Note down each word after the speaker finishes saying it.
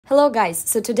Hello guys,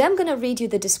 so today I'm gonna read you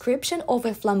the description of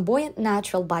a flamboyant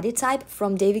natural body type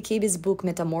from David Kibbe's book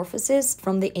Metamorphosis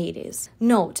from the 80s.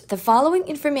 Note, the following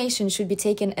information should be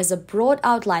taken as a broad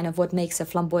outline of what makes a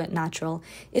flamboyant natural.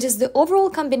 It is the overall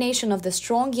combination of the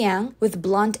strong yang with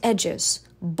blunt edges,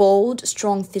 bold,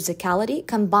 strong physicality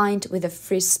combined with a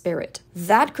free spirit.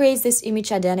 That creates this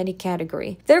image identity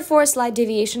category. Therefore, a slight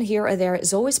deviation here or there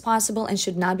is always possible and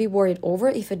should not be worried over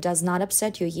if it does not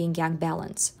upset your yin-yang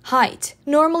balance. Height.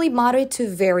 Normally moderate to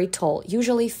very tall,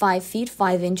 usually 5 feet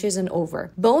 5 inches and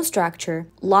over. Bone structure.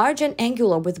 Large and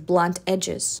angular with blunt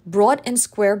edges. Broad and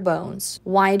square bones.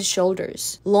 Wide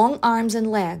shoulders. Long arms and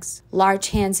legs. Large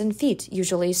hands and feet,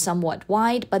 usually somewhat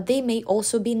wide, but they may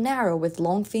also be narrow with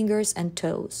long fingers and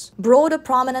toes. Broad or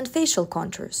prominent facial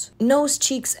contours. Nose,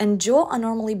 cheeks, and jaw are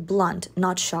normally blunt,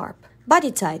 not sharp.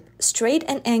 Body type, straight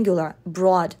and angular,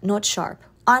 broad, not sharp.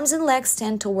 Arms and legs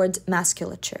tend towards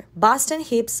musculature. Bust and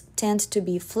hips tend to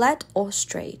be flat or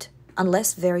straight,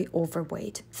 unless very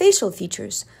overweight. Facial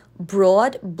features,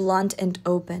 broad, blunt, and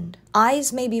open.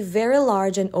 Eyes may be very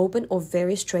large and open or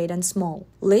very straight and small.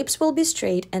 Lips will be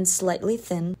straight and slightly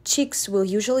thin. Cheeks will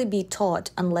usually be taut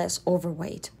unless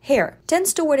overweight. Hair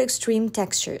tends toward extreme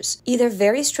textures, either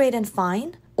very straight and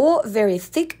fine, or very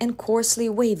thick and coarsely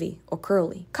wavy or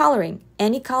curly. Coloring.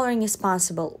 Any coloring is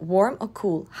possible, warm or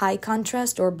cool, high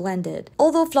contrast or blended.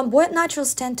 Although flamboyant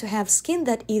naturals tend to have skin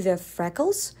that either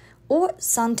freckles or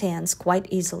suntans quite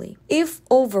easily. If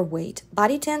overweight,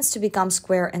 body tends to become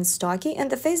square and stocky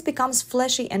and the face becomes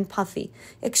fleshy and puffy.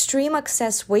 Extreme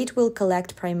excess weight will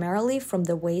collect primarily from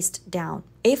the waist down.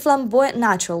 A flamboyant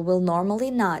natural will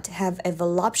normally not have a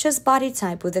voluptuous body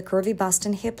type with a curvy bust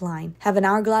and hip line, have an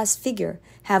hourglass figure,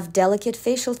 have delicate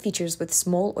facial features with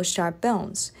small or sharp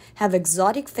bones, have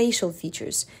exotic facial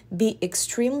features, be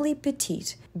extremely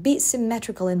petite, be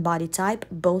symmetrical in body type,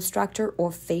 bone structure,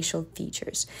 or facial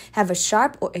features, have a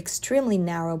sharp or extremely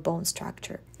narrow bone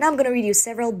structure. Now I'm going to read you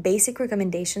several basic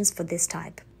recommendations for this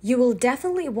type. You will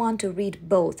definitely want to read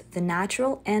both the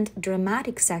natural and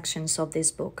dramatic sections of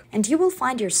this book, and you will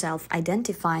find yourself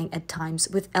identifying at times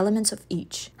with elements of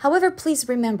each. However, please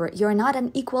remember, you are not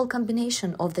an equal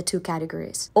combination of the two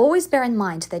categories. Always bear in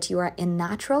mind that you are in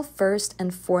natural first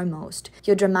and foremost.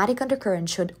 Your dramatic undercurrent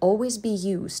should always be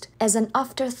used as an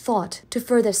afterthought to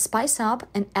further spice up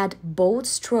and add bold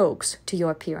strokes to your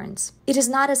appearance. It is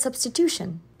not a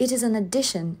substitution. It is an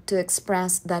addition to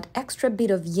express that extra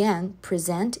bit of yang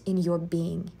present in your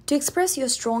being. To express your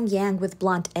strong yang with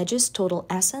blunt edges, total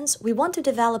essence, we want to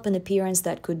develop an appearance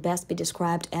that could best be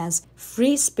described as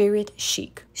free spirit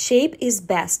chic. Shape is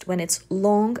best when it's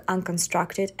long,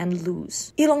 unconstructed, and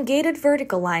loose. Elongated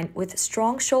vertical line with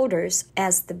strong shoulders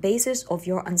as the basis of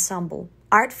your ensemble.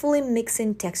 Artfully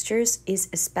mixing textures is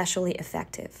especially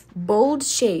effective. Bold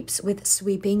shapes with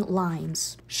sweeping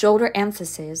lines. Shoulder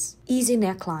emphasis. Easy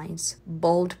necklines.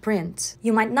 Bold prints.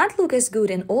 You might not look as good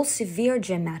in all severe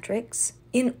geometrics,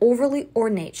 in overly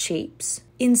ornate shapes,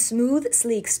 in smooth,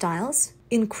 sleek styles,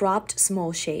 in cropped,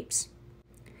 small shapes.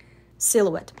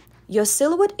 Silhouette. Your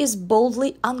silhouette is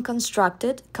boldly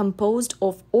unconstructed, composed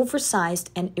of oversized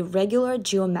and irregular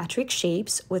geometric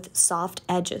shapes with soft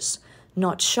edges,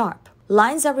 not sharp.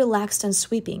 Lines are relaxed and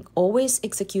sweeping, always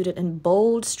executed in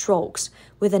bold strokes,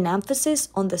 with an emphasis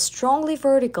on the strongly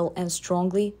vertical and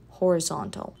strongly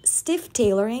horizontal. Stiff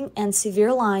tailoring and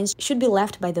severe lines should be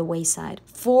left by the wayside,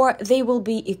 for they will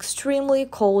be extremely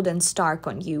cold and stark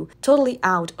on you, totally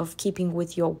out of keeping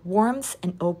with your warmth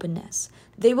and openness.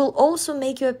 They will also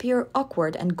make you appear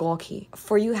awkward and gawky,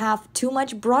 for you have too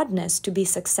much broadness to be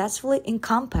successfully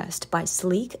encompassed by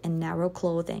sleek and narrow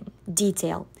clothing.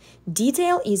 Detail.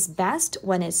 Detail is best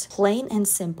when it's plain and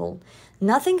simple.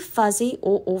 Nothing fuzzy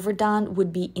or overdone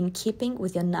would be in keeping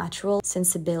with your natural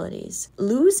sensibilities.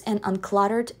 Loose and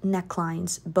uncluttered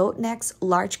necklines, boat necks,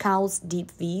 large cowls,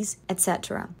 deep V's,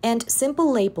 etc. And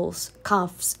simple lapels,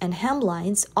 cuffs, and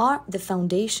hemlines are the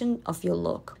foundation of your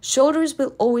look. Shoulders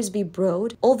will always be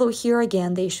broad, although here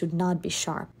again they should not be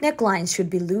sharp. Necklines should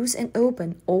be loose and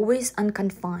open, always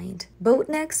unconfined. Boat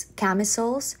necks,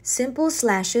 camisoles, simple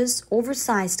slashes,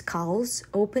 oversized cowls,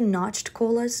 open notched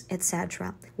collars,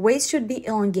 etc. Waist should be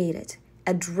elongated.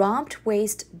 A dropped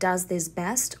waist does this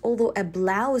best, although a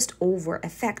bloused over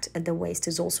effect at the waist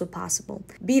is also possible.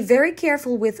 Be very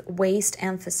careful with waist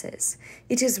emphasis.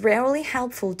 It is rarely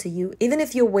helpful to you, even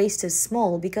if your waist is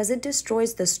small, because it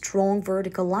destroys the strong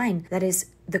vertical line that is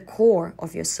the core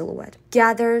of your silhouette.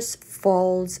 Gathers,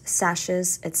 folds,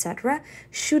 sashes, etc.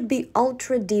 should be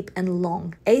ultra deep and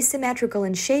long, asymmetrical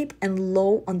in shape and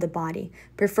low on the body,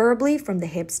 preferably from the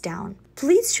hips down.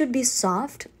 Pleats should be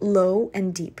soft, low,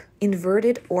 and deep,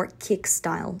 inverted or kick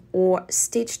style, or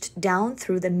stitched down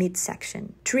through the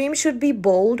midsection. Trim should be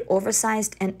bold,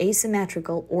 oversized, and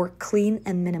asymmetrical, or clean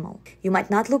and minimal. You might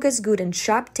not look as good in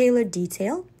sharp tailored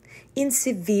detail, in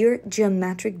severe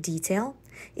geometric detail,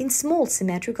 in small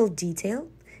symmetrical detail,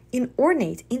 in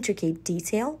ornate intricate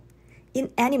detail, in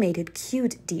animated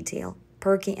cute detail,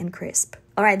 perky and crisp.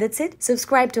 Alright, that's it.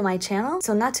 Subscribe to my channel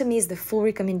so not to miss the full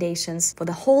recommendations for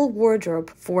the whole wardrobe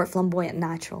for Flamboyant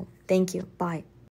Natural. Thank you. Bye.